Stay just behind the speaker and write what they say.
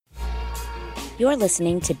You're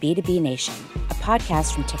listening to B2B Nation, a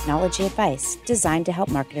podcast from Technology Advice designed to help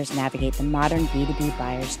marketers navigate the modern B2B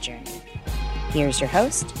buyer's journey. Here's your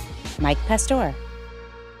host, Mike Pastor.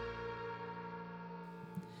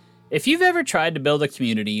 If you've ever tried to build a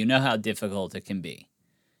community, you know how difficult it can be.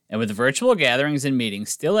 And with virtual gatherings and meetings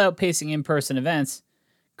still outpacing in-person events,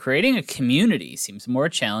 creating a community seems more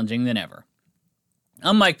challenging than ever.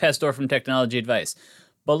 I'm Mike Pastor from Technology Advice.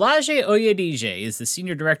 Balaji Oyedije is the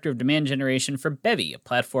Senior Director of Demand Generation for Bevy, a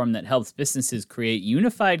platform that helps businesses create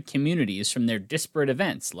unified communities from their disparate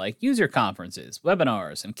events like user conferences,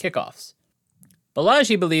 webinars, and kickoffs.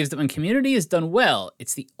 Balaji believes that when community is done well,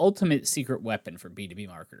 it's the ultimate secret weapon for B2B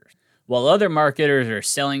marketers. While other marketers are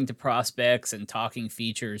selling to prospects and talking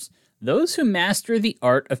features, those who master the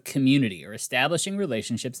art of community are establishing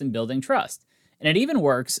relationships and building trust. And it even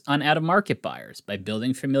works on out-of-market buyers by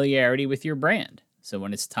building familiarity with your brand. So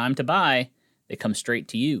when it's time to buy, they come straight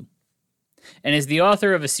to you. And as the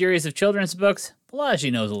author of a series of children's books,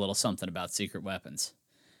 Balaji knows a little something about secret weapons.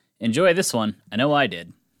 Enjoy this one. I know I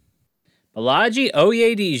did. Balaji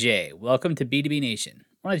Oyedije, welcome to B2B Nation.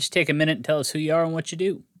 Why don't you take a minute and tell us who you are and what you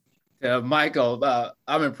do? Michael,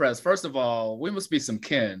 I'm impressed. First of all, we must be some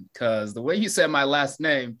kin, because the way you said my last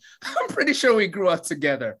name, I'm pretty sure we grew up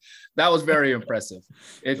together. That was very impressive.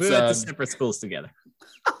 We went to separate schools together.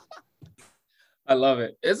 I love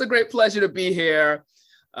it. It's a great pleasure to be here.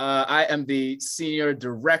 I am the Senior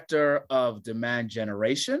Director of Demand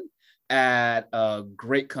Generation at a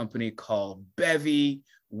great company called Bevy.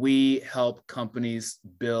 We help companies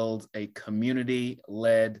build a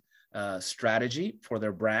community-led strategy for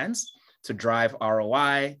their brands to drive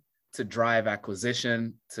ROI, to drive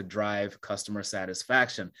acquisition, to drive customer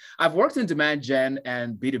satisfaction. I've worked in demand gen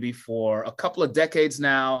and B2B for a couple of decades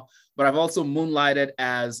now, but I've also moonlighted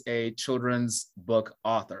as a children's book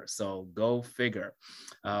author. So go figure.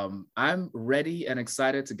 I'm ready and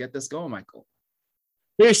excited to get this going, Michael.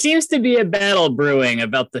 There seems to be a battle brewing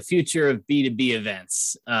about the future of B2B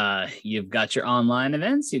events. You've got your online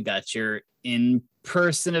events, you've got your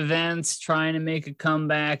in-person events trying to make a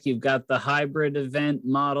comeback, you've got the hybrid event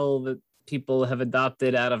model that people have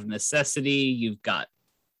adopted out of necessity, you've got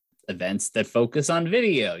events that focus on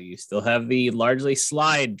video, you still have the largely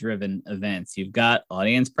slide-driven events, you've got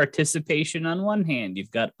audience participation on one hand, you've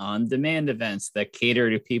got on-demand events that cater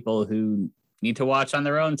to people who need to watch on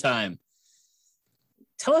their own time.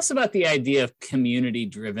 Tell us about the idea of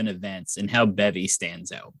community-driven events and how Bevy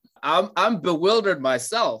stands out. I'm bewildered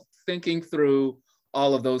myself thinking through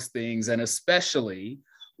all of those things, and especially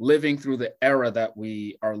living through the era that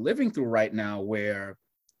we are living through right now, where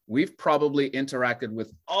we've probably interacted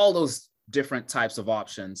with all those different types of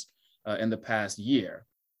options in the past year.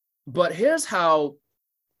 But here's how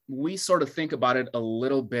we sort of think about it a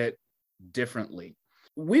little bit differently.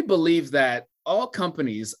 We believe that all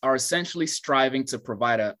companies are essentially striving to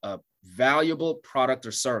provide a valuable product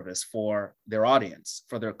or service for their audience,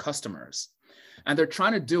 for their customers. And they're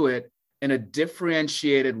trying to do it in a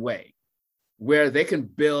differentiated way where they can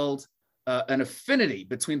build an affinity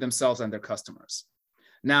between themselves and their customers.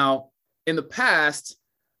 Now, in the past,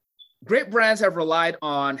 great brands have relied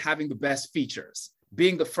on having the best features,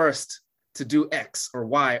 being the first to do X or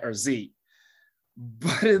Y or Z.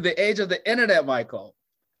 But in the age of the internet, Michael,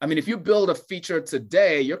 I mean, if you build a feature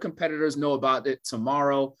today, your competitors know about it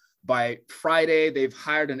tomorrow. By Friday, they've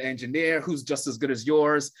hired an engineer who's just as good as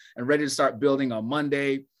yours and ready to start building on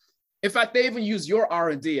Monday. In fact, they even use your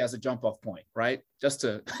R&D as a jump-off point, right? Just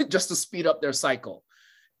to speed up their cycle.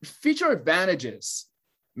 Feature advantages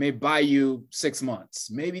may buy you 6 months,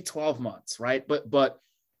 maybe 12 months, right? But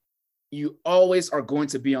you always are going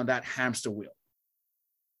to be on that hamster wheel.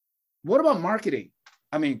 What about marketing?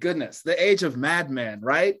 I mean, goodness, the age of Mad Men,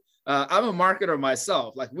 right? I'm a marketer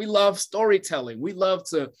myself. Like, we love storytelling. We love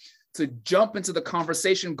to jump into the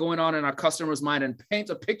conversation going on in our customer's mind and paint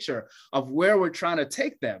a picture of where we're trying to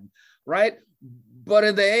take them, right? But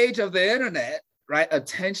in the age of the internet, right,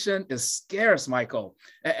 attention is scarce, Michael,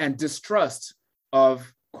 and distrust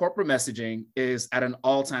of corporate messaging is at an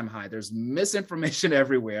all-time high. There's misinformation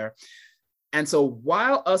everywhere. And so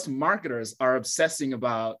while us marketers are obsessing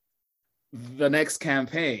about the next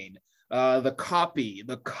campaign, the copy,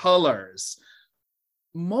 the colors,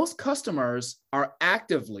 most customers are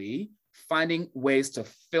actively finding ways to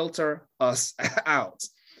filter us out.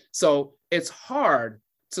 So it's hard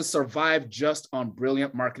to survive just on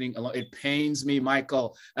brilliant marketing alone. It pains me,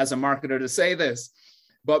 Michael, as a marketer to say this,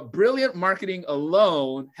 but brilliant marketing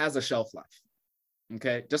alone has a shelf life.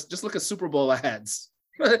 Okay, just look at Super Bowl ads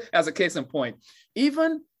as a case in point.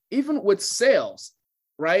 Even with sales,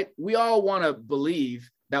 right? We all want to believe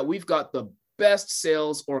that we've got the best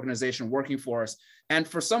sales organization working for us. And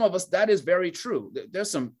for some of us, that is very true.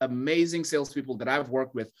 There's some amazing salespeople that I've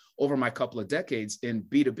worked with over my couple of decades in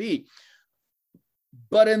B2B.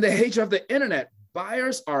 But in the age of the internet,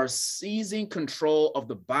 buyers are seizing control of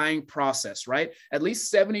the buying process, right? At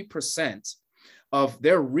least 70% of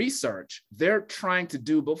their research they're trying to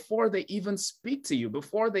do before they even speak to you,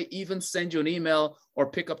 before they even send you an email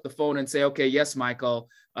or pick up the phone and say, okay, yes, Michael,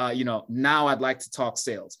 now I'd like to talk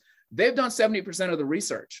sales. They've done 70% of the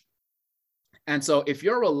research. And so if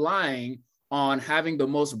you're relying on having the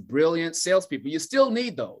most brilliant salespeople, you still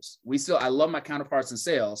need those. I love my counterparts in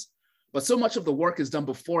sales, but so much of the work is done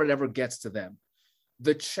before it ever gets to them.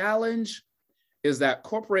 The challenge is that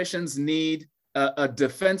corporations need a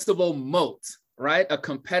defensible moat, right? A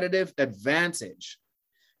competitive advantage.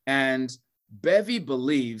 And Bevy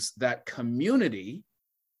believes that community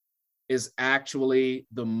is actually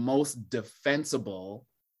the most defensible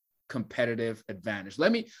competitive advantage.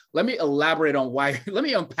 Let me elaborate on why. Let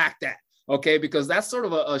me unpack that, okay? Because that's sort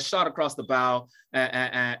of a shot across the bow,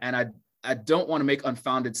 and I don't want to make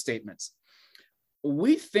unfounded statements.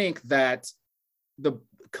 We think that the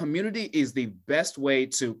community is the best way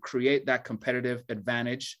to create that competitive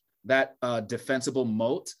advantage, that defensible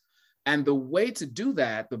moat. And the way to do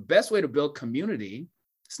that, the best way to build community,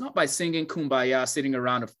 it's not by singing Kumbaya, sitting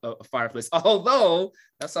around a fireplace, although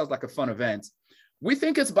that sounds like a fun event. We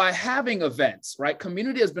think it's by having events, right?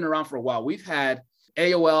 Community has been around for a while. We've had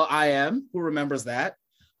AOL IM, who remembers that?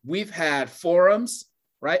 We've had forums,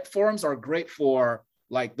 right? Forums are great for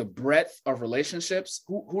like the breadth of relationships.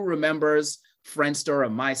 Who remembers Friendster or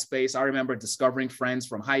MySpace? I remember discovering friends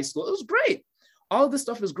from high school. It was great. All of this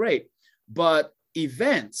stuff is great. But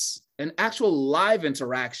events, an actual live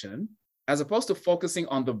interaction, as opposed to focusing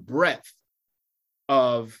on the breadth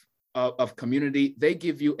of community, they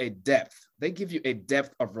give you a depth. They give you a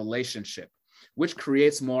depth of relationship, which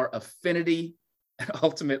creates more affinity and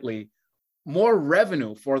ultimately more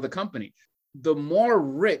revenue for the company. The more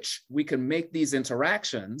rich we can make these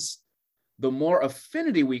interactions, the more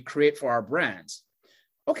affinity we create for our brands.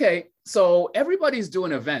 Okay, so everybody's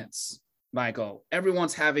doing events, Michael.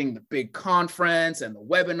 Everyone's having the big conference and the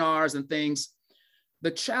webinars and things.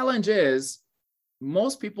 The challenge is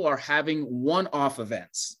most people are having one-off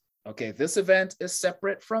events. Okay, this event is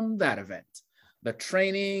separate from that event. The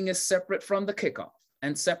training is separate from the kickoff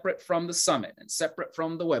and separate from the summit and separate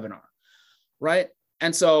from the webinar, right?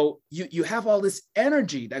 And so you have all this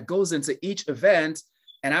energy that goes into each event.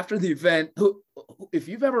 And after the event, if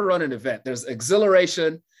you've ever run an event, there's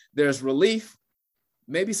exhilaration, there's relief,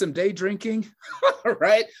 maybe some day drinking,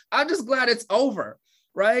 right? I'm just glad it's over,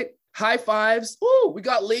 right? High fives, ooh, we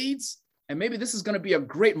got leads. And maybe this is going to be a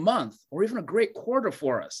great month or even a great quarter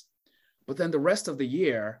for us. But then the rest of the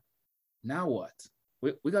year, now what?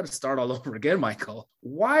 We got to start all over again, Michael.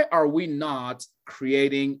 Why are we not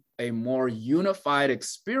creating a more unified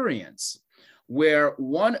experience where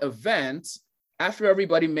one event, after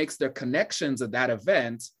everybody makes their connections at that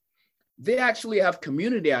event, they actually have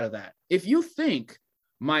community out of that? If you think,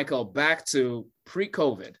 Michael, back to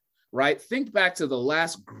pre-COVID, right? Think back to the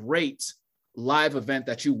last great live event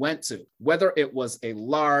that you went to, whether it was a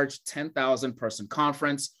large 10,000 person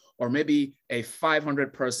conference or maybe a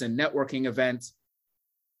 500 person networking event.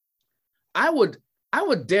 I would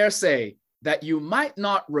dare say that you might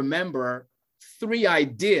not remember 3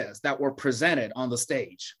 ideas that were presented on the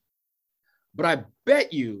stage, but I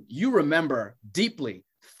bet you remember deeply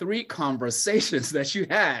 3 conversations that you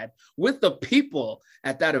had with the people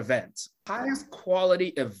at that event. Highest quality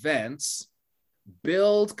events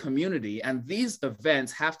build community, and these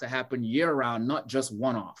events have to happen year-round, not just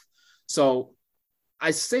one-off. So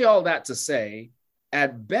I say all that to say,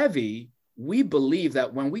 at Bevy, we believe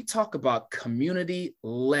that when we talk about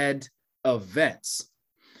community-led events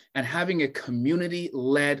and having a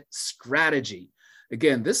community-led strategy,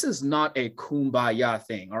 again, this is not a kumbaya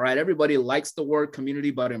thing, all right? Everybody likes the word community,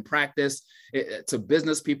 but in practice, to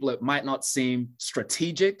business people, it might not seem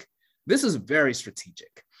strategic. This is very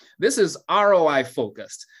strategic. This is ROI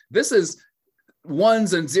focused. This is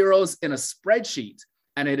ones and zeros in a spreadsheet,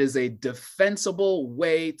 and it is a defensible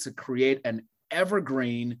way to create an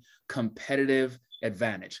evergreen competitive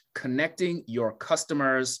advantage, connecting your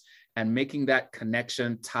customers and making that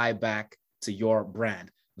connection tie back to your brand.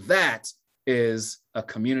 That is a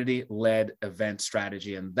community-led event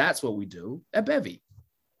strategy, and that's what we do at Bevy.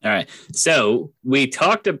 All right. So we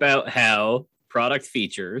talked about how product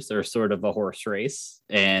features are sort of a horse race,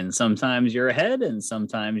 and sometimes you're ahead and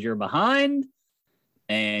sometimes you're behind,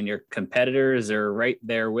 and your competitors are right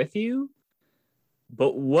there with you.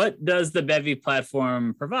 But what does the Bevy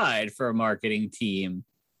platform provide for a marketing team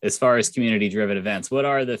as far as community-driven events? What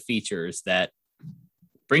are the features that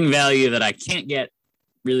bring value that I can't get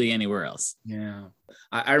really anywhere else? Yeah.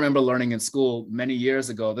 I remember learning in school many years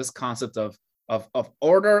ago, this concept of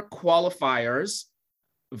order qualifiers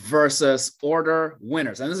versus order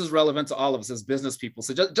winners. And this is relevant to all of us as business people.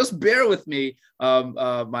 So just bear with me.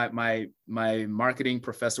 My marketing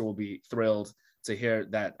professor will be thrilled to hear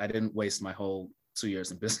that I didn't waste my whole 2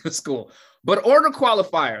 years in business school. But order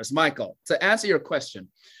qualifiers, Michael, to answer your question,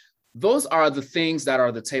 those are the things that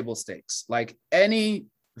are the table stakes. Like any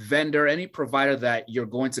vendor, any provider that you're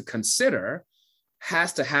going to consider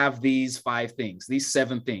has to have these 5 things, these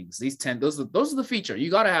 7 things, these 10, those are the feature. You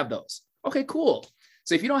got to have those. Okay, cool.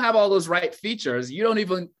 So if you don't have all those right features, you don't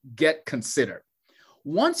even get considered.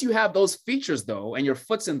 Once you have those features though, and your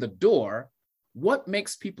foot's in the door, what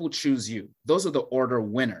makes people choose you? Those are the order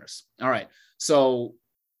winners. All right. So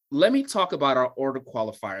let me talk about our order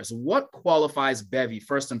qualifiers. What qualifies Bevy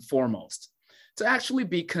first and foremost to actually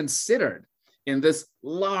be considered in this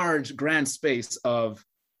large, grand space of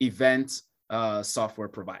event software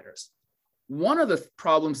providers? One of the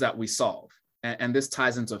problems that we solve, and this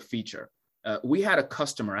ties into a feature, we had a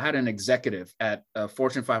customer, I had an executive at a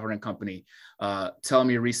Fortune 500 company tell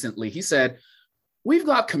me recently, he said, we've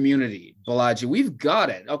got community, Balaji, we've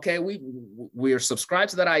got it, okay? We are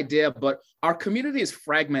subscribed to that idea, but our community is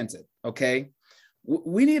fragmented, okay?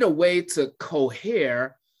 We need a way to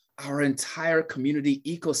cohere our entire community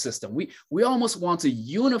ecosystem. We almost want to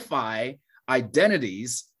unify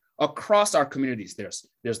identities across our communities.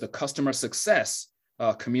 There's the customer success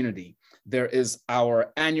community. There is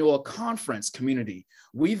our annual conference community.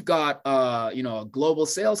 We've got a global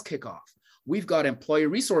sales kickoff. We've got employee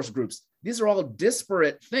resource groups. These are all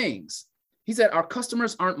disparate things. He said our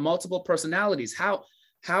customers aren't multiple personalities. How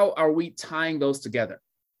are we tying those together?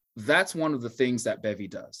 That's one of the things that Bevy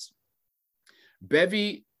does.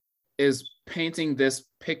 Bevy is painting this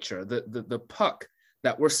picture, the puck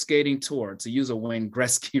that we're skating toward, to use a Wayne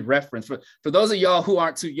Gretzky reference. For those of y'all who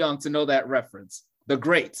aren't too young to know that reference, the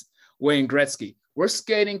great Wayne Gretzky, we're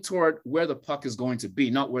skating toward where the puck is going to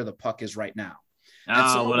be, not where the puck is right now.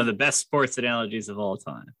 So, one of the best sports analogies of all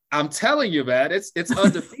time. I'm telling you, man, it's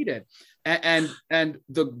undefeated. and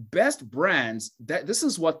the best brands, this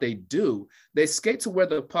is what they do. They skate to where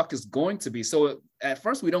the puck is going to be. So at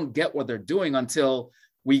first we don't get what they're doing until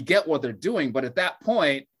we get what they're doing. But at that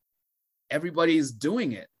point, everybody's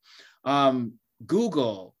doing it.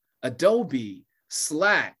 Google, Adobe,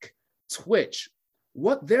 Slack, Twitch,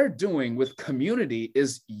 what they're doing with community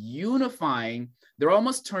is unifying. They're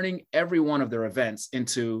almost turning every one of their events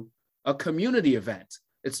into a community event.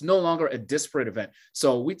 It's no longer a disparate event.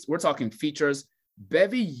 So we're talking features.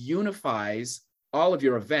 Bevy unifies all of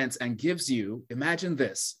your events and gives you, imagine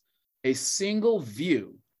this, a single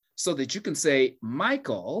view so that you can say,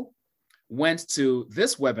 Michael went to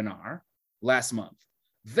this webinar last month.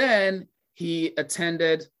 Then he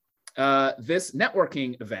attended this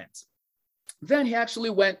networking event. Then he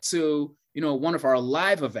actually went to one of our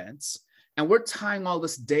live events. And we're tying all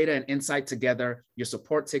this data and insight together, your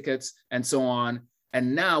support tickets and so on.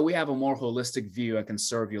 And now we have a more holistic view and can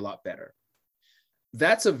serve you a lot better.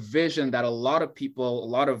 That's a vision that a lot of people, a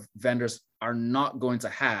lot of vendors are not going to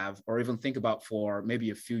have or even think about for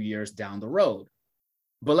maybe a few years down the road.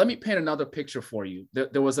 But let me paint another picture for you.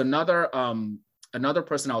 There was another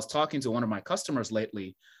person I was talking to, one of my customers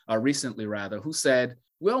recently, who said,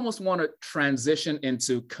 we almost want to transition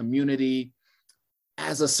into community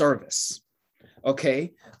as a service,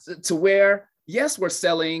 okay? To where, yes, we're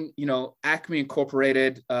selling, Acme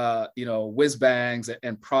Incorporated, whiz bangs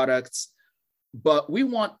and products, but we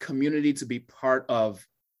want community to be part of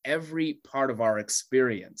every part of our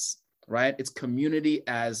experience, right? It's community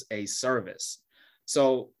as a service.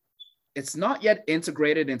 So it's not yet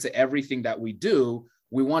integrated into everything that we do.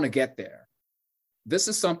 We want to get there. This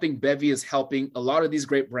is something Bevy is helping a lot of these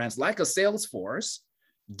great brands like a Salesforce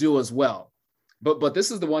do as well. But this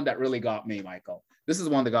is the one that really got me, Michael. This is the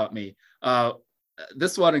one that got me.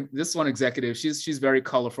 This one executive, she's very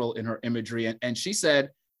colorful in her imagery. And she said,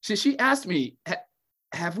 she asked me,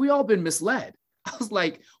 have we all been misled? I was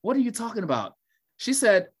like, what are you talking about? She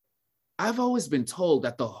said, I've always been told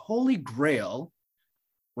that the holy grail,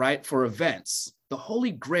 right, for events, the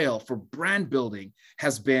holy grail for brand building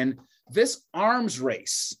has been this arms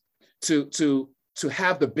race to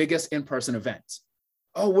have the biggest in-person event.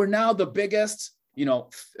 Oh, we're now the biggest,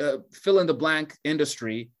 fill in the blank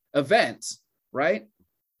industry event, right?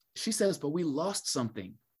 She says, but we lost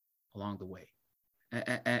something along the way.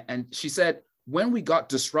 And she said, when we got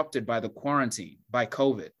disrupted by the quarantine, by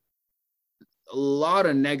COVID, a lot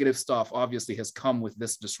of negative stuff obviously has come with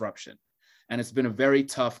this disruption. and it's been a very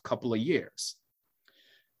tough couple of years.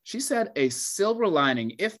 She said a silver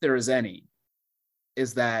lining, if there is any,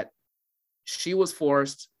 is that she was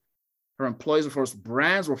forced, her employees were forced,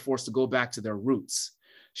 brands were forced to go back to their roots.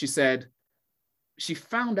 She said she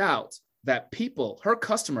found out that people, her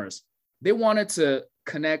customers, they wanted to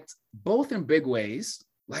connect both in big ways,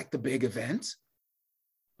 like the big event,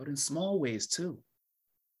 but in small ways too.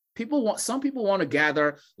 Some people want to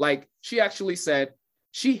gather, like she actually said,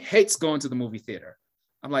 she hates going to the movie theater.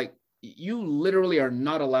 I'm like, you literally are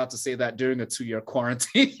not allowed to say that during a 2-year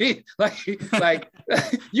quarantine. like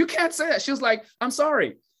you can't say that. She was like, I'm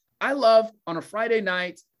sorry. I love on a Friday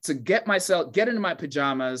night to get into my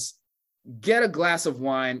pajamas, get a glass of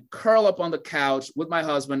wine, curl up on the couch with my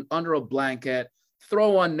husband under a blanket,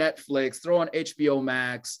 throw on Netflix, throw on HBO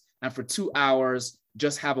Max, and for 2 hours,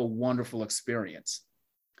 just have a wonderful experience.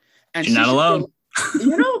 And you're not alone.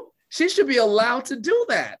 She should be allowed to do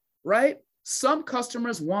that, right? Some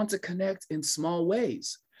customers want to connect in small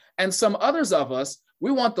ways. And some others of us, we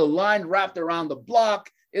want the line wrapped around the block.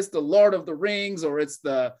 It's the Lord of the Rings, or it's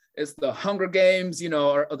the Hunger Games,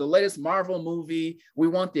 or the latest Marvel movie. We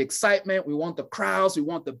want the excitement. We want the crowds. We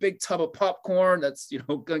want the big tub of popcorn that's,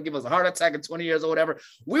 going to give us a heart attack in 20 years or whatever.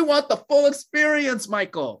 We want the full experience,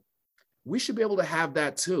 Michael. We should be able to have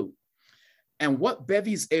that too. And what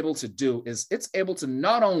Bevy is able to do is it's able to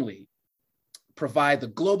not only provide the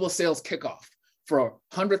global sales kickoff for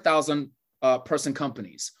 100,000 person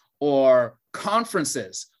companies or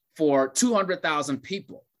conferences for 200,000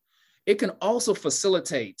 people, it can also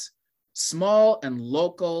facilitate small and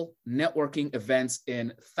local networking events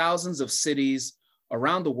in thousands of cities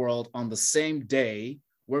around the world on the same day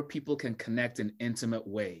where people can connect in intimate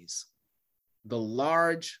ways. The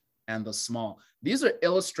large and the small. These are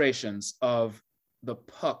illustrations of the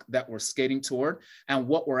puck that we're skating toward and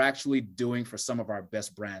what we're actually doing for some of our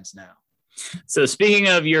best brands now. So speaking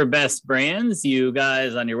of your best brands, you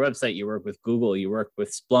guys on your website, you work with Google, you work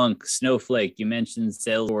with Splunk, Snowflake, you mentioned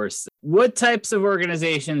Salesforce. What types of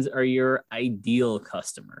organizations are your ideal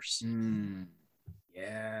customers?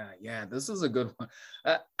 Yeah, this is a good one.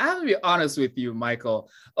 I have to be honest with you, Michael.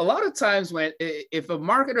 A lot of times if a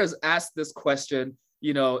marketer is asked this question,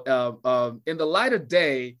 in the light of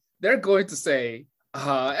day, they're going to say,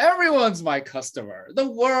 everyone's my customer. The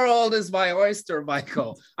world is my oyster,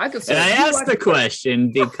 Michael. I asked the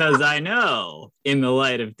question because I know in the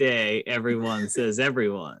light of day, everyone says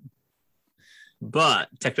everyone. But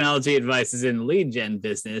Technology Advice is in the lead gen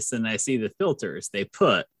business, and I see the filters they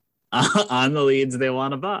put on the leads they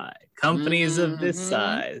want to buy. Companies of this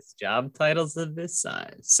size, job titles of this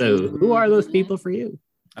size. So who are those people for you?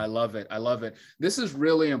 I love it. This is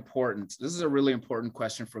really important. This is a really important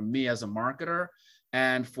question for me as a marketer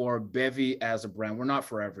and for Bevy as a brand. We're not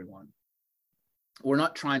for everyone. We're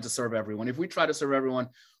not trying to serve everyone. If we try to serve everyone,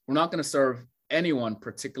 we're not going to serve anyone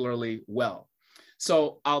particularly well.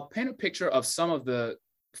 So I'll paint a picture of some of the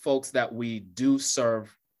folks that we do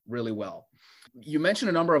serve really well. You mentioned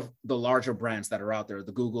a number of the larger brands that are out there,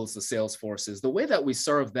 the Googles, the Salesforces. The way that we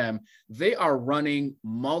serve them, they are running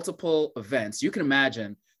multiple events. You can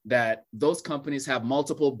imagine that those companies have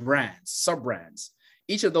multiple brands, sub-brands.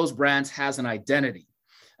 Each of those brands has an identity.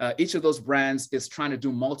 Each of those brands is trying to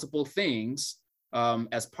do multiple things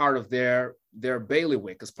as part of their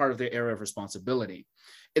bailiwick, as part of their area of responsibility.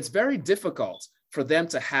 It's very difficult for them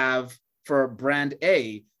for brand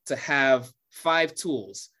A to have 5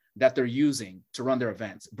 tools that they're using to run their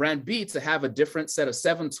events. Brand B to have a different set of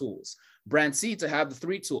 7 tools. Brand C to have the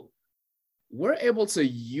 3 tools. We're able to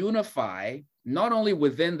unify not only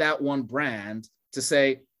within that one brand to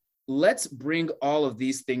say, let's bring all of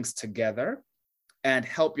these things together and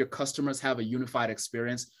help your customers have a unified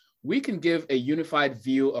experience. We can give a unified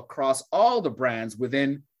view across all the brands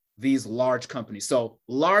within these large companies. So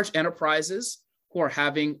large enterprises who are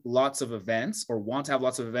having lots of events or want to have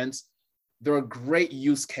lots of events, they're a great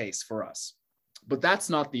use case for us. But that's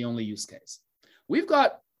not the only use case. We've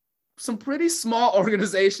got some pretty small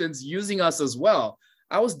organizations using us as well.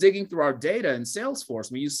 I was digging through our data in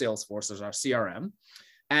Salesforce. We use Salesforce as our CRM.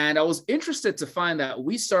 And I was interested to find that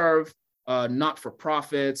we serve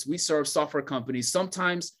not-for-profits. We serve software companies,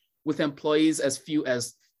 sometimes with employees as few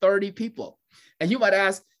as 30 people. And you might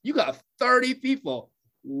ask, you got 30 people.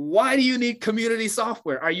 Why do you need community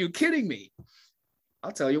software? Are you kidding me?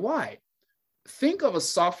 I'll tell you why. Think of a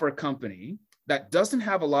software company that doesn't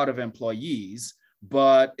have a lot of employees,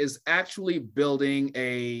 but is actually building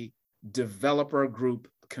a developer group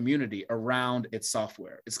community around its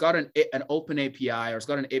software. It's got an open API, or it's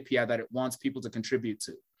got an API that it wants people to contribute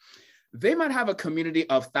to. They might have a community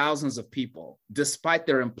of thousands of people despite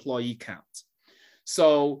their employee count.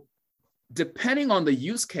 So depending on the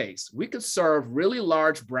use case, we could serve really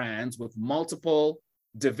large brands with multiple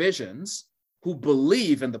divisions who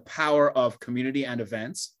believe in the power of community and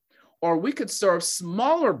events, or we could serve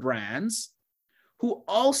smaller brands who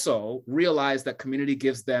also realize that community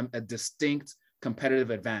gives them a distinct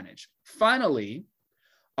competitive advantage. Finally,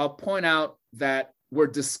 I'll point out that we're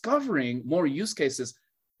discovering more use cases.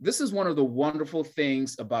 This is one of the wonderful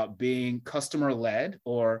things about being customer-led,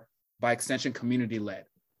 or by extension, community-led.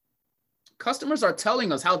 Customers are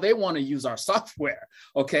telling us how they want to use our software,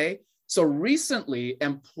 okay? So recently,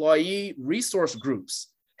 employee resource groups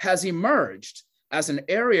has emerged as an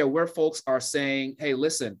area where folks are saying, hey,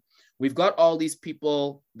 listen, we've got all these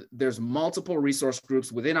people, there's multiple resource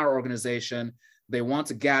groups within our organization. They want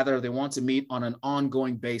to gather, they want to meet on an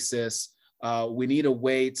ongoing basis. We need a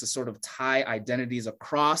way to sort of tie identities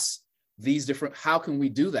across these different, how can we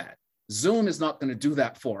do that? Zoom is not going to do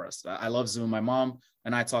that for us. I love Zoom. My mom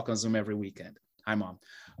and I talk on Zoom every weekend. Hi, Mom.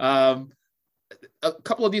 A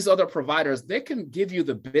couple of these other providers, they can give you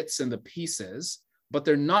the bits and the pieces, but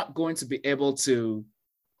they're not going to be able to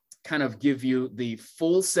kind of give you the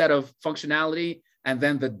full set of functionality and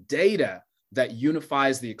then the data that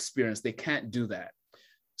unifies the experience. They can't do that.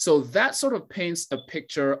 So that sort of paints a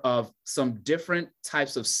picture of some different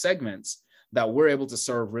types of segments that we're able to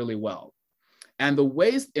serve really well. And the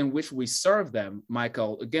ways in which we serve them,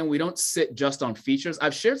 Michael, again, we don't sit just on features.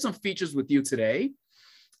 I've shared some features with you today.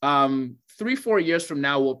 3-4 years from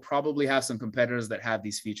now, we'll probably have some competitors that have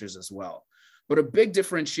these features as well. But a big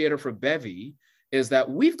differentiator for Bevy is that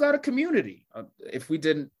we've got a community. If we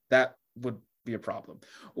didn't, that would be a problem.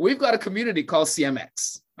 We've got a community called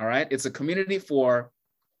CMX, all right? It's a community for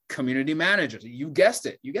community managers. You guessed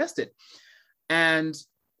it. And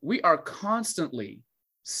we are constantly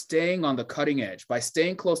staying on the cutting edge by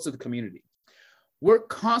staying close to the community. We're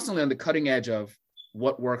constantly on the cutting edge of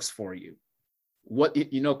what works for you.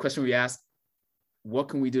 Question we ask, what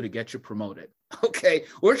can we do to get you promoted? Okay,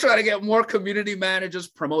 we're trying to get more community managers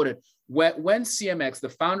promoted. When CMX, the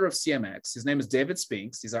founder of CMX, his name is David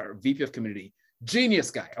Spinks, he's our VP of community,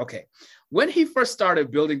 genius guy. Okay, when he first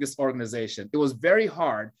started building this organization, it was very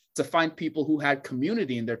hard to find people who had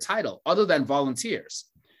community in their title other than volunteers.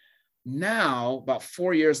 Now, about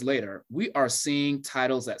 4 years later, we are seeing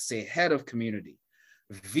titles that say head of community,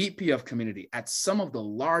 VP of community at some of the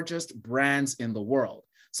largest brands in the world.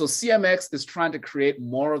 So CMX is trying to create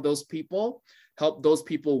more of those people, help those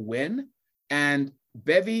people win. And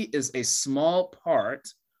Bevy is a small part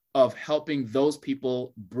of helping those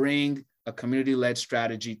people bring a community-led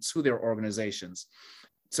strategy to their organizations.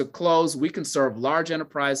 To close, we can serve large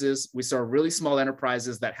enterprises. We serve really small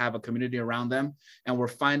enterprises that have a community around them. And we're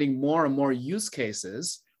finding more and more use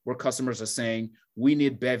cases where customers are saying, we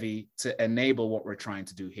need Bevy to enable what we're trying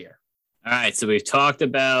to do here. All right, so we've talked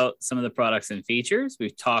about some of the products and features.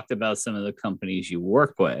 We've talked about some of the companies you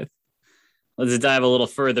work with. Let's dive a little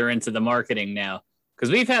further into the marketing now,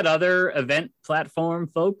 because we've had other event platform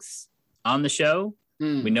folks on the show.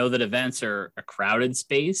 We know that events are a crowded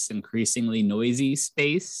space, increasingly noisy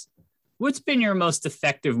space. What's been your most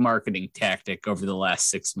effective marketing tactic over the last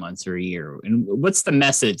 6 months or a year? And what's the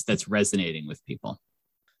message that's resonating with people?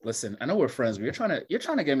 Listen, I know we're friends, but you're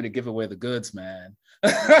trying to get me to give away the goods, man.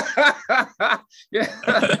 Yeah.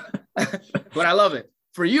 But I love it.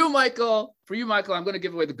 For you, Michael, I'm going to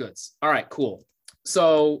give away the goods. All right, cool.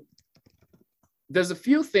 So there's a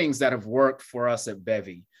few things that have worked for us at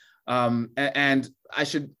Bevy. And I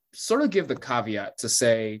should sort of give the caveat to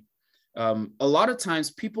say, a lot of times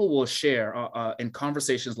people will share in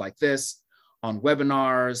conversations like this, on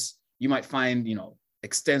webinars. You might find,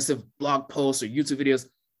 extensive blog posts or YouTube videos.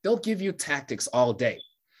 They'll give you tactics all day.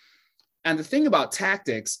 And the thing about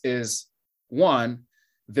tactics is, one,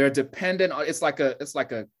 they're dependent on, it's like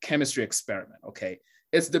a chemistry experiment, okay?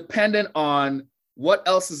 It's dependent on what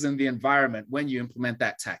else is in the environment when you implement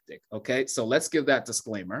that tactic, okay? So let's give that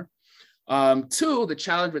disclaimer. Two, the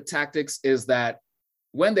challenge with tactics is that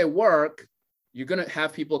when they work, you're gonna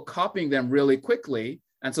have people copying them really quickly.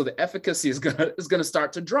 And so the efficacy is gonna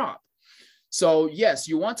start to drop. So yes,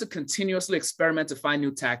 you want to continuously experiment to find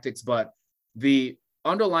new tactics, but the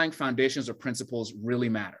underlying foundations or principles really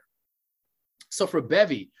matter. So for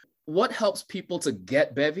Bevy, what helps people to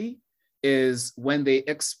get Bevy is when they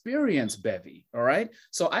experience Bevy, all right?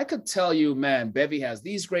 So I could tell you, man, Bevy has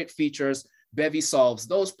these great features. Bevy solves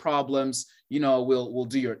those problems. We'll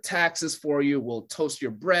do your taxes for you. We'll toast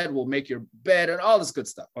your bread. We'll make your bed and all this good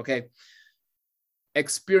stuff, okay?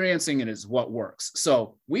 Experiencing it is what works.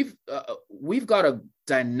 So we've got a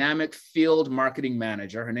dynamic field marketing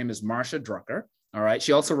manager. Her name is Marsha Drucker. All right.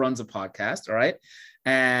 She also runs a podcast. All right.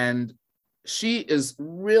 And she is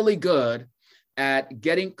really good at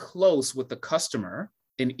getting close with the customer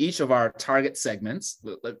in each of our target segments.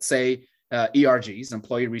 Let's say ERGs,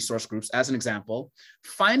 employee resource groups, as an example,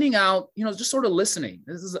 finding out, just sort of listening.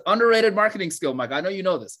 This is an underrated marketing skill, Mike. I know you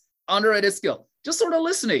know this. Underrated skill. Just sort of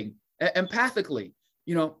listening empathically.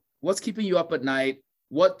 What's keeping you up at night?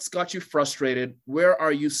 What's got you frustrated? Where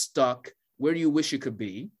are you stuck? Where do you wish you could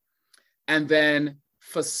be? And then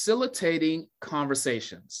facilitating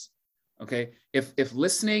conversations. Okay. If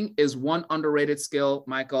listening is one underrated skill,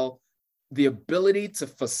 Michael, the ability to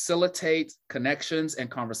facilitate connections and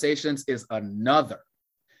conversations is another.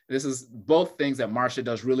 This is both things that Marcia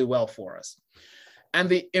does really well for us. And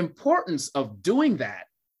the importance of doing that,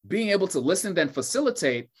 being able to listen, then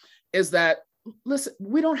facilitate, is that, listen,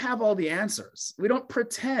 we don't have all the answers. We don't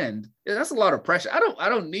pretend. That's a lot of pressure. I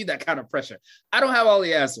don't need that kind of pressure. I don't have all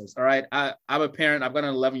the answers. All right. I'm a parent. I've got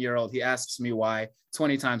an 11-year-old. He asks me why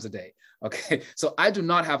 20 times a day. Okay. So I do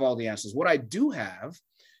not have all the answers. What I do have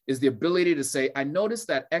is the ability to say, I noticed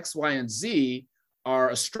that X, Y, and Z are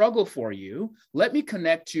a struggle for you. Let me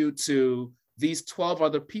connect you to these 12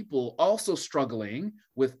 other people also struggling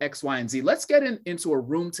with X, Y, and Z. Let's get into a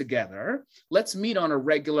room together. Let's meet on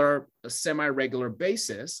a semi-regular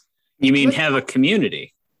basis. You mean have a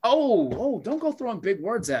community? Oh, don't go throwing big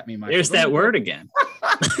words at me, Michael. There's that word again.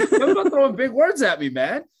 Don't go throwing big words at me,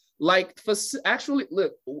 man. Actually,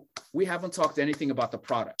 look, we haven't talked anything about the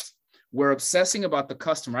product. We're obsessing about the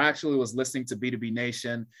customer. I actually was listening to B2B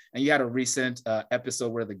Nation, and you had a recent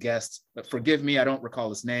episode where the guest, forgive me, I don't recall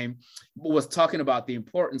his name, but was talking about the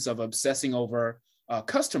importance of obsessing over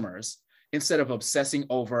customers instead of obsessing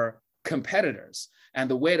over competitors. And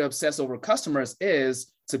the way to obsess over customers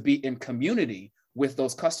is to be in community with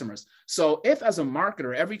those customers. So if as a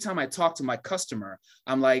marketer, every time I talk to my customer,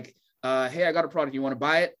 I'm like, hey, I got a product, you want to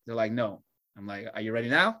buy it? They're like, no. I'm like, are you ready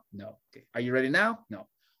now? No. Okay. Are you ready now? No.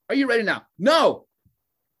 Are you ready now? No.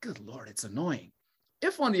 Good Lord, it's annoying.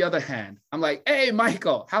 If on the other hand, I'm like, hey,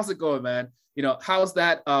 Michael, how's it going, man? How's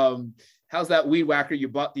that weed whacker you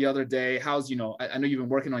bought the other day? I know you've been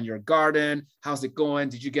working on your garden. How's it going?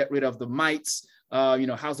 Did you get rid of the mites?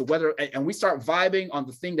 How's the weather? And we start vibing on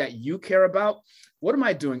the thing that you care about. What am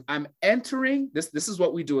I doing? I'm entering this. This is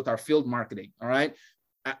what we do with our field marketing. All right.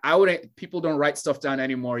 People don't write stuff down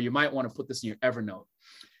anymore. You might want to put this in your Evernote.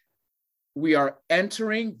 We are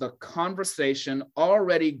entering the conversation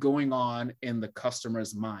already going on in the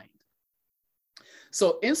customer's mind.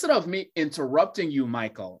 So instead of me interrupting you,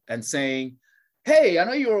 Michael, and saying, hey, I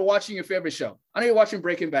know you were watching your favorite show. I know you're watching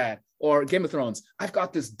Breaking Bad or Game of Thrones. I've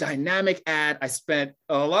got this dynamic ad. I spent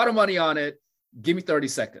a lot of money on it. Give me 30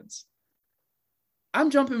 seconds. I'm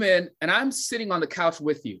jumping in and I'm sitting on the couch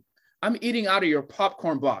with you. I'm eating out of your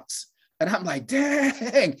popcorn box. And I'm like,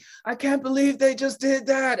 dang, I can't believe they just did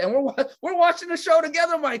that. And we're watching the show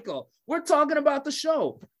together, Michael. We're talking about the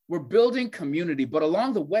show. We're building community. But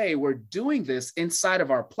along the way, we're doing this inside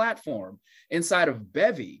of our platform, inside of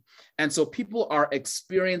Bevy. And so people are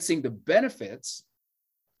experiencing the benefits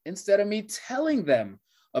instead of me telling them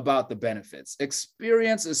about the benefits.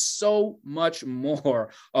 Experience is so much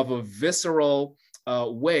more of a visceral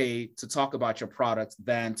way to talk about your product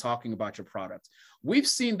than talking about your product. We've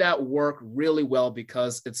seen that work really well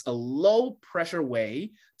because it's a low pressure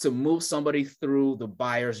way to move somebody through the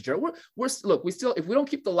buyer's journey. If we don't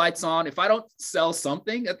keep the lights on, if I don't sell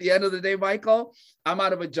something at the end of the day, Michael, I'm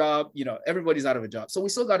out of a job. Everybody's out of a job. So we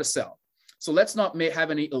still got to sell. So let's not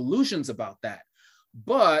have any illusions about that.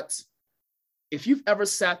 But if you've ever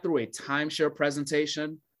sat through a timeshare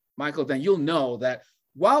presentation, Michael, then you'll know that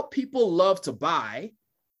while people love to buy,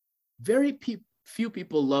 very few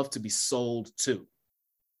people love to be sold to.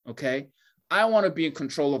 Okay. I want to be in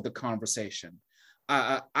control of the conversation.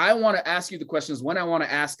 I want to ask you the questions when I want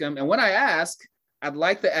to ask them. And when I ask, I'd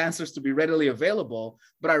like the answers to be readily available,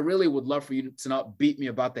 but I really would love for you to not beat me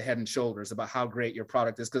about the head and shoulders about how great your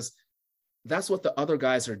product is, because that's what the other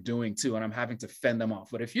guys are doing too. And I'm having to fend them off.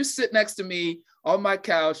 But if you sit next to me on my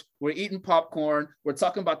couch, we're eating popcorn, we're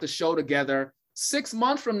talking about the show together, 6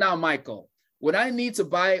 months from now, Michael, when I need to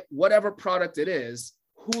buy whatever product it is,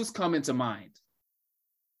 who's coming to mind?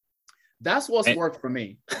 That's what's worked for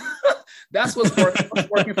me. That's what's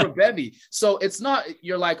working for Bevy. So it's not,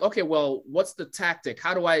 you're like, okay, well, what's the tactic?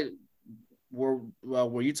 How do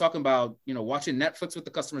were you talking about, watching Netflix with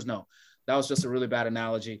the customers? No, that was just a really bad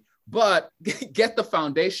analogy. But get the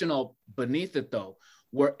foundational beneath it though.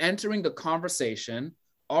 We're entering the conversation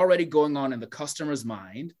already going on in the customer's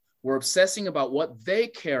mind. We're obsessing about what they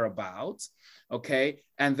care about, okay?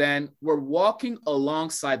 And then we're walking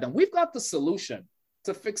alongside them. We've got the solution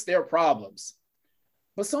to fix their problems.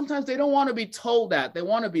 But sometimes they don't want to be told that. They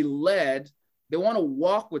want to be led. They want to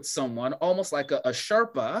walk with someone almost like a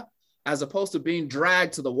Sherpa, as opposed to being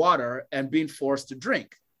dragged to the water and being forced to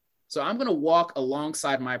drink. So I'm going to walk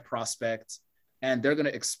alongside my prospect, and they're going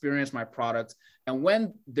to experience my product. And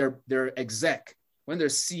when their exec, when their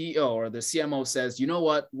CEO or their CMO says, you know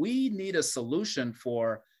what, we need a solution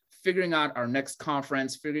for figuring out our next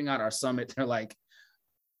conference, figuring out our summit, they're like,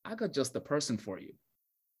 I got just the person for you.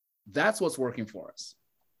 That's what's working for us.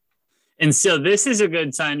 And so this is a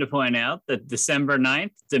good time to point out that December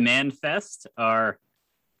 9th, Demand Fest, our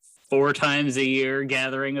 4 times a year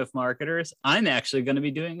gathering of marketers. I'm actually going to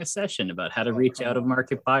be doing a session about how to reach out of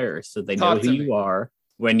market buyers so they know who you are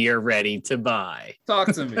when you're ready to buy.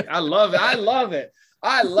 Talk to me. I love it. I love it.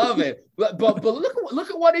 I love it. But look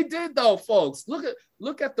at what he did though, folks.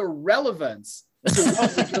 Look at the relevance.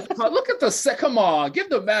 Look at the come on, give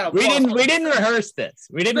the man a we didn't rehearse this.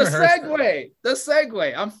 The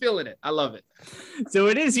segue. I'm feeling it. I love it. So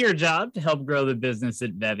it is your job to help grow the business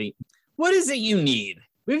at Bevy. What is it you need?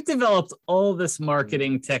 We've developed all this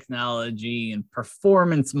marketing technology and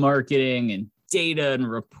performance marketing and data and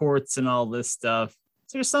reports and all this stuff.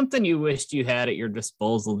 Is there something you wished you had at your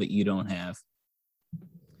disposal that you don't have?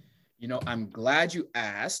 You know, I'm glad you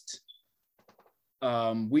asked.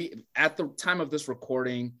 We, at the time of this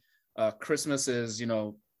recording, Christmas is,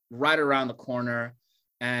 right around the corner,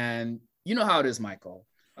 and you know how it is, Michael.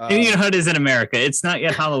 You know how it is in America. It's not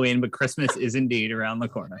yet Halloween, but Christmas is indeed around the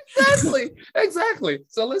corner. Exactly.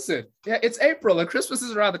 So listen, yeah, it's April and Christmas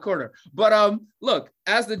is around the corner. But look,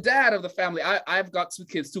 as the dad of the family, I've got 2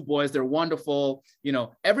 kids, 2 boys. They're wonderful.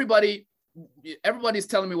 Everybody's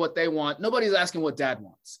telling me what they want. Nobody's asking what dad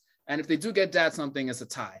wants. And if they do get dad something, it's a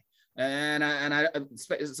tie. And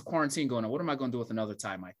it's a quarantine going on. What am I going to do with another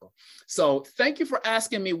tie, Michael? So thank you for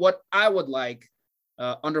asking me what I would like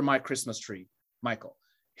under my Christmas tree, Michael.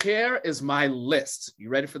 Here is my list. You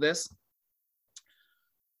ready for this?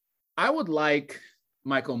 I would like,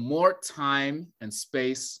 Michael, more time and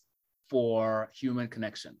space for human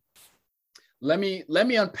connection. Let me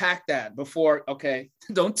unpack that before, okay,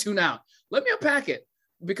 don't tune out. Let me unpack it,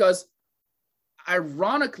 because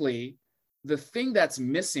ironically, the thing that's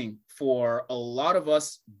missing for a lot of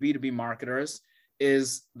us B2B marketers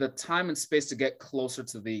is the time and space to get closer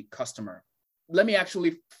to the customer. Let me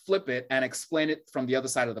actually flip it and explain it from the other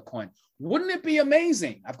side of the coin. Wouldn't it be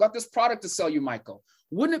amazing? I've got this product to sell you, Michael.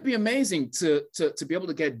 Wouldn't it be amazing to be able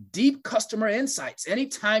to get deep customer insights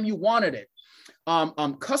anytime you wanted it?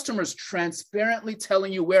 Customers transparently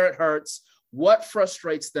telling you where it hurts, what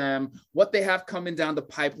frustrates them, what they have coming down the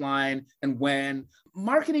pipeline, and when.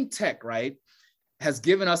 Marketing tech, right, has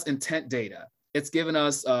given us intent data. It's given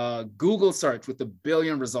us Google search with 1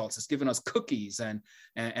 billion results. It's given us cookies and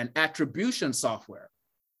attribution software.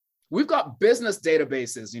 We've got business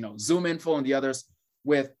databases, ZoomInfo and the others,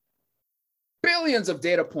 with billions of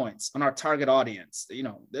data points on our target audience.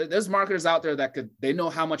 There's marketers out there they know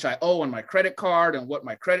how much I owe on my credit card and what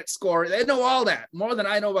my credit score is. They know all that, more than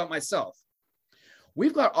I know about myself.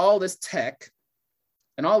 We've got all this tech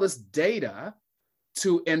and all this data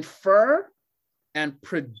to infer and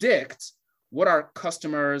predict what our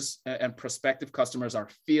customers and prospective customers are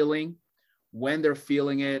feeling, when they're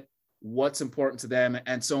feeling it, what's important to them,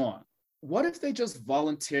 and so on. What if they just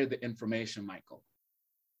volunteer the information, Michael?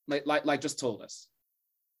 Like just told us.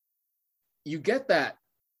 You get that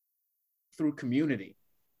through community.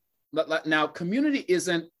 Now, community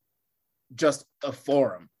isn't just a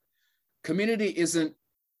forum. Community isn't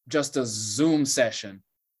just a Zoom session.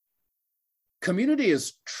 Community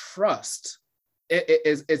is trust.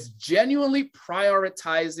 It's genuinely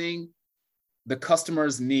prioritizing the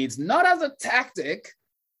customer's needs, not as a tactic,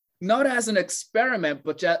 not as an experiment,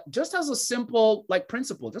 but just as a simple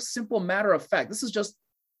principle, just simple matter of fact. This is just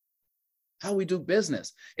how we do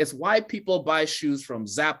business. It's why people buy shoes from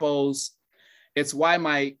Zappos. It's why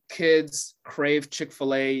my kids crave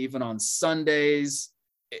Chick-fil-A even on Sundays.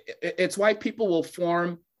 It's why people will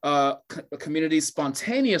form a community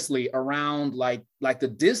spontaneously around like the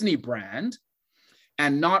Disney brand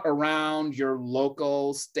and not around your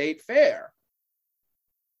local state fair,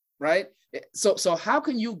 right? So how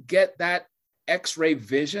can you get that X-ray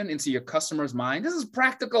vision into your customer's mind? This is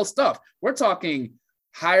practical stuff. We're talking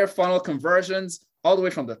higher funnel conversions, all the way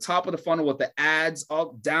from the top of the funnel with the ads,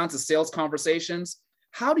 all down to sales conversations.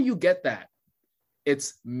 How do you get that?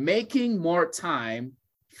 It's making more time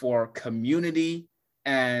for community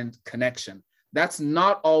and connection. That's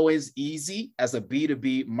not always easy as a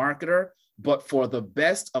B2B marketer, but for the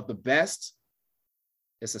best of the best,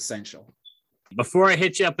 it's essential. Before I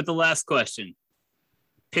hit you up with the last question,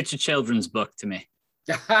 pitch a children's book to me.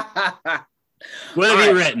 What have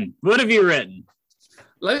you written? What have you written?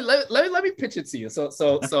 Let me pitch it to you. So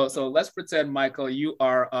let's pretend, Michael, you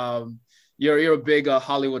are you're a big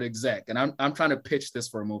Hollywood exec, and I'm trying to pitch this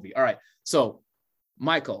for a movie. All right. So,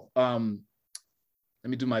 Michael, let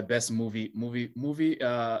me do my best movie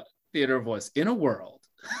theater voice. In a world,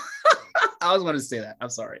 I was going to say that. I'm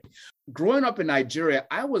sorry. Growing up in Nigeria,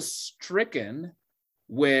 I was stricken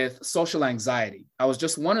with social anxiety. I was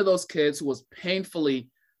just one of those kids who was painfully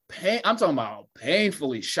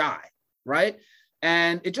shy, right?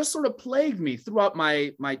 And it just sort of plagued me throughout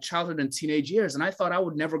my childhood and teenage years. And I thought I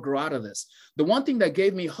would never grow out of this. The one thing that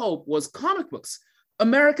gave me hope was comic books,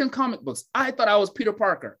 American comic books. I thought I was Peter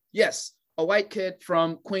Parker. Yes, a white kid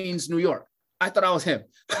from Queens, New York. I thought I was him.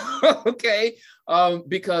 Okay.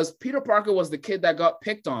 Because Peter Parker was the kid that got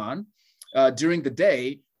picked on during the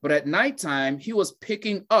day, but at nighttime, he was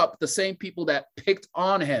picking up the same people that picked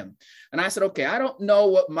on him. And I said, okay, I don't know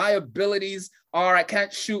what my abilities are. I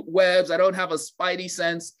can't shoot webs. I don't have a spidey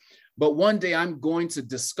sense. But one day I'm going to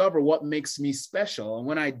discover what makes me special. And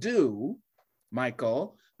when I do,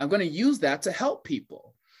 Michael, I'm going to use that to help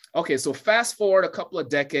people. Okay, so fast forward a couple of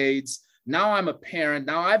decades. Now I'm a parent.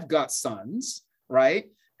 Now I've got sons, right?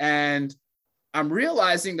 And I'm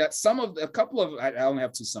realizing that I only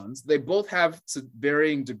have two sons. They both have, to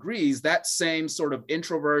varying degrees, that same sort of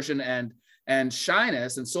introversion and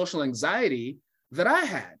shyness and social anxiety that I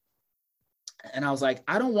had. And I was like,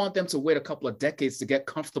 I don't want them to wait a couple of decades to get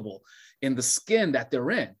comfortable in the skin that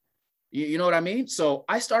they're in. You know what I mean? So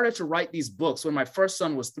I started to write these books when my first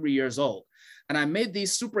son was 3 years old. And I made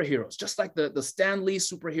these superheroes, just like the Stan Lee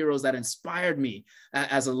superheroes that inspired me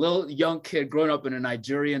as a little young kid growing up in a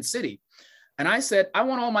Nigerian city. And I said, I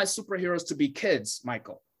want all my superheroes to be kids,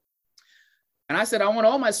 Michael. And I said, I want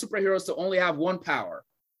all my superheroes to only have one power,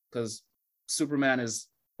 because Superman is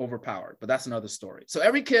overpowered, but that's another story. So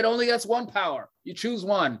every kid only gets one power. You choose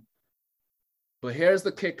one. But here's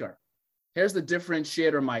the kicker. Here's the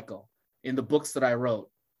differentiator, Michael, in the books that I wrote.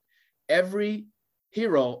 Every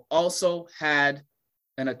hero also had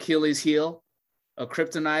an Achilles heel, a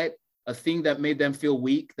kryptonite, a thing that made them feel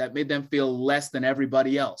weak, that made them feel less than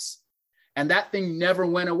everybody else. And that thing never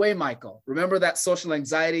went away, Michael. Remember that social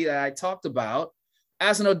anxiety that I talked about?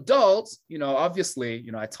 As an adult, obviously,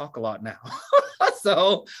 I talk a lot now.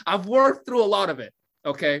 So I've worked through a lot of it,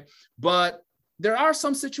 okay? But there are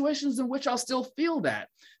some situations in which I'll still feel that.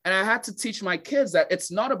 And I had to teach my kids that it's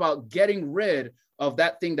not about getting rid of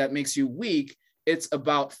that thing that makes you weak. It's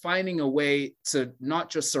about finding a way to not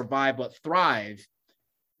just survive, but thrive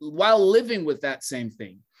while living with that same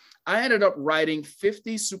thing. I ended up writing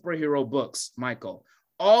 50 superhero books, Michael,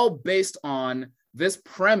 all based on this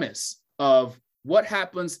premise of what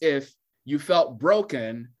happens if you felt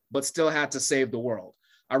broken, but still had to save the world.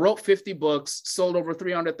 I wrote 50 books, sold over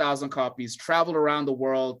 300,000 copies, traveled around the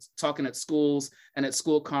world, talking at schools and at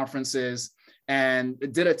school conferences, and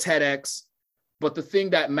did a TEDx. But the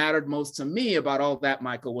thing that mattered most to me about all that,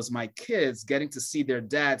 Michael, was my kids getting to see their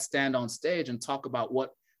dad stand on stage and talk about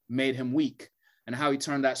what made him weak and how he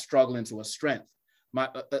turned that struggle into a strength.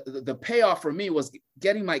 The payoff for me was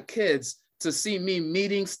getting my kids to see me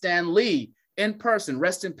meeting Stan Lee in person,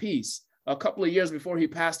 rest in peace, a couple of years before he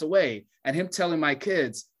passed away, and him telling my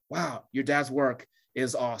kids, wow, your dad's work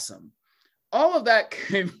is awesome. All of that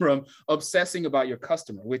came from obsessing about your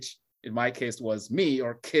customer, which in my case was me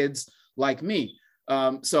or kids like me.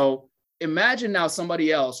 So imagine now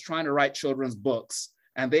somebody else trying to write children's books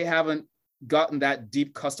and they haven't gotten that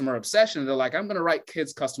deep customer obsession. They're like, I'm going to write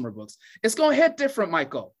kids' customer books. It's going to hit different,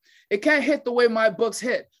 Michael. It can't hit the way my books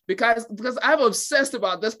hit because I'm obsessed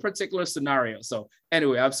about this particular scenario. So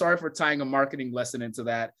anyway, I'm sorry for tying a marketing lesson into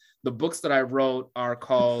that. The books that I wrote are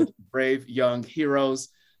called Brave Young Heroes,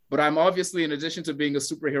 but I'm obviously, in addition to being a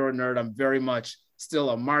superhero nerd, I'm very much still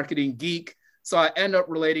a marketing geek. So I end up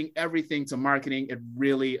relating everything to marketing. It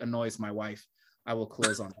really annoys my wife. I will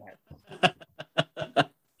close on that.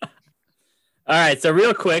 All right, so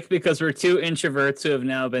real quick, because we're two introverts who have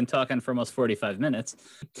now been talking for almost 45 minutes.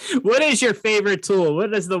 What is your favorite tool?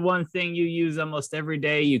 What is the one thing you use almost every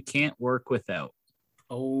day you can't work without?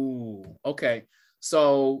 Oh, okay.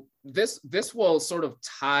 So this will sort of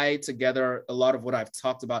tie together a lot of what I've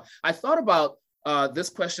talked about. I thought about this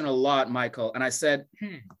question a lot, Michael, and I said,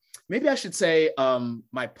 maybe I should say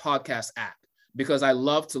my podcast app, because I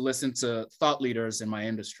love to listen to thought leaders in my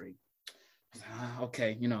industry.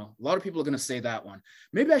 Okay, a lot of people are going to say that one.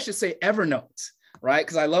 Maybe I should say Evernote, right?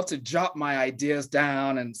 Because I love to jot my ideas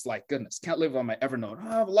down, and it's like, goodness, can't live on my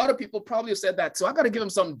Evernote. A lot of people probably have said that, so I got to give him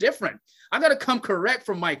something different. I got to come correct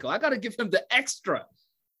from Michael. I got to give him the extra.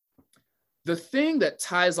 The thing that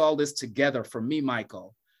ties all this together for me,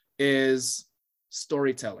 Michael, is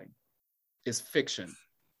storytelling is fiction,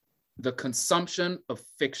 the consumption of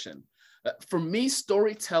fiction. For me,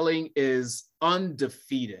 storytelling is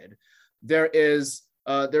undefeated. There's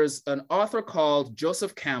an author called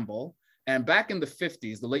Joseph Campbell, and back in the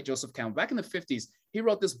 50s, the late Joseph Campbell, back in the 50s, he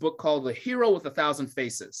wrote this book called The Hero with a Thousand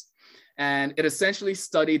Faces. And it essentially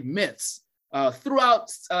studied myths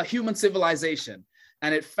throughout human civilization.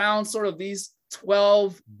 And it found sort of these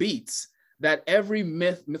 12 beats that every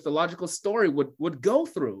mythological story would go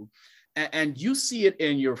through. And you see it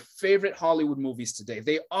in your favorite Hollywood movies today.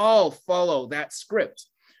 They all follow that script,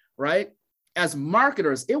 right? As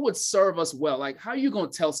marketers, it would serve us well. Like, how are you going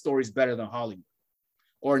to tell stories better than Hollywood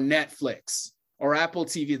or Netflix or Apple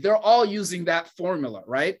TV? They're all using that formula,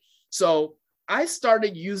 right? So I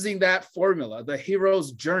started using that formula, the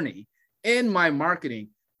hero's journey, in my marketing.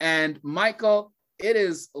 And Michael, it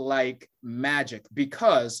is like magic,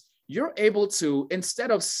 because you're able to,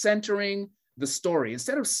 instead of centering the story,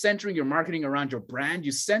 instead of centering your marketing around your brand,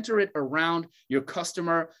 you center it around your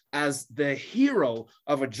customer as the hero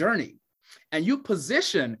of a journey. And you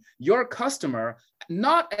position your customer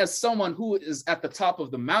not as someone who is at the top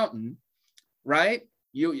of the mountain, right?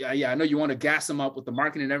 I know you want to gas them up with the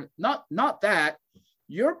marketing and everything. Not that.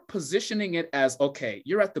 You're positioning it as, okay,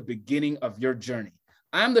 you're at the beginning of your journey.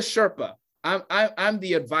 I'm the Sherpa. I'm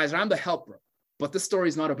the advisor. I'm the helper. But this story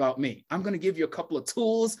is not about me. I'm going to give you a couple of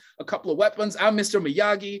tools, a couple of weapons. I'm Mr.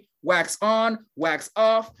 Miyagi, wax on, wax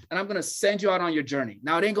off, and I'm going to send you out on your journey.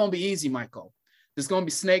 Now, it ain't going to be easy, Michael. There's going to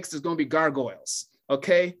be snakes. There's going to be gargoyles,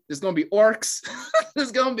 okay? There's going to be orcs.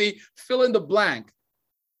 There's going to be fill in the blank.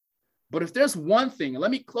 But if there's one thing, and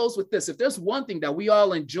let me close with this, if there's one thing that we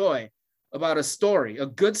all enjoy about a story, a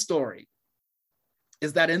good story,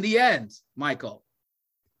 is that in the end, Michael,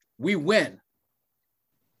 we win.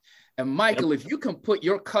 And Michael, if you can put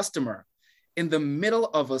your customer in the middle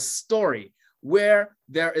of a story where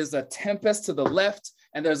there is a tempest to the left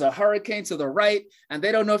and there's a hurricane to the right, and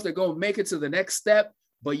they don't know if they're going to make it to the next step,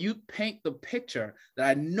 but you paint the picture that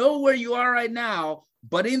I know where you are right now,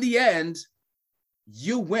 but in the end,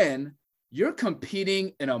 you win. You're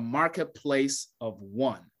competing in a marketplace of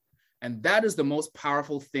one. And that is the most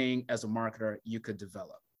powerful thing as a marketer you could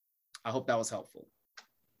develop. I hope that was helpful.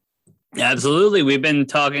 Absolutely. We've been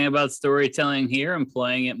talking about storytelling here,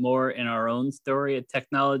 employing it more in our own story at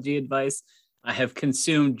Technology Advice. I have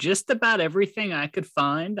consumed just about everything I could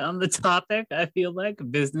find on the topic, I feel like,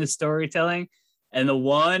 business storytelling. And the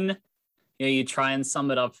one, you try and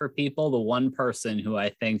sum it up for people, the one person who I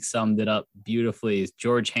think summed it up beautifully is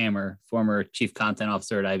George Hammer, former chief content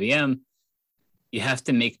officer at IBM. You have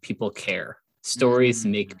to make people care. Stories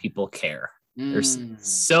make people care. There's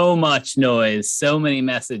so much noise, so many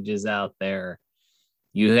messages out there.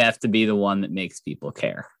 You have to be the one that makes people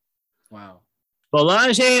care. Wow.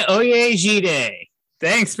 Bolaji Oyejide,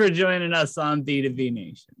 thanks for joining us on B2B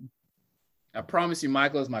Nation. I promise you,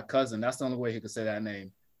 Michael is my cousin. That's the only way he could say that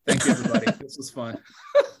name. Thank you, everybody. This was fun.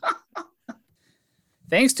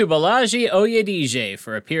 Thanks to Bolaji Oyedije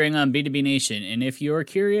for appearing on B2B Nation. And if you're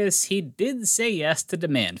curious, he did say yes to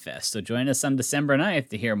Demand Fest. So join us on December 9th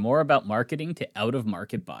to hear more about marketing to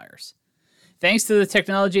out-of-market buyers. Thanks to the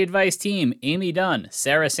Technology Advice team, Amy Dunn,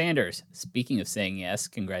 Sarah Sanders. Speaking of saying yes,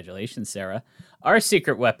 congratulations, Sarah. Our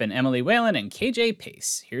secret weapon, Emily Whalen, and KJ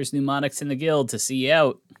Pace. Here's Mnemonics in the Guild to see you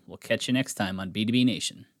out. We'll catch you next time on B2B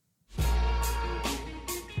Nation.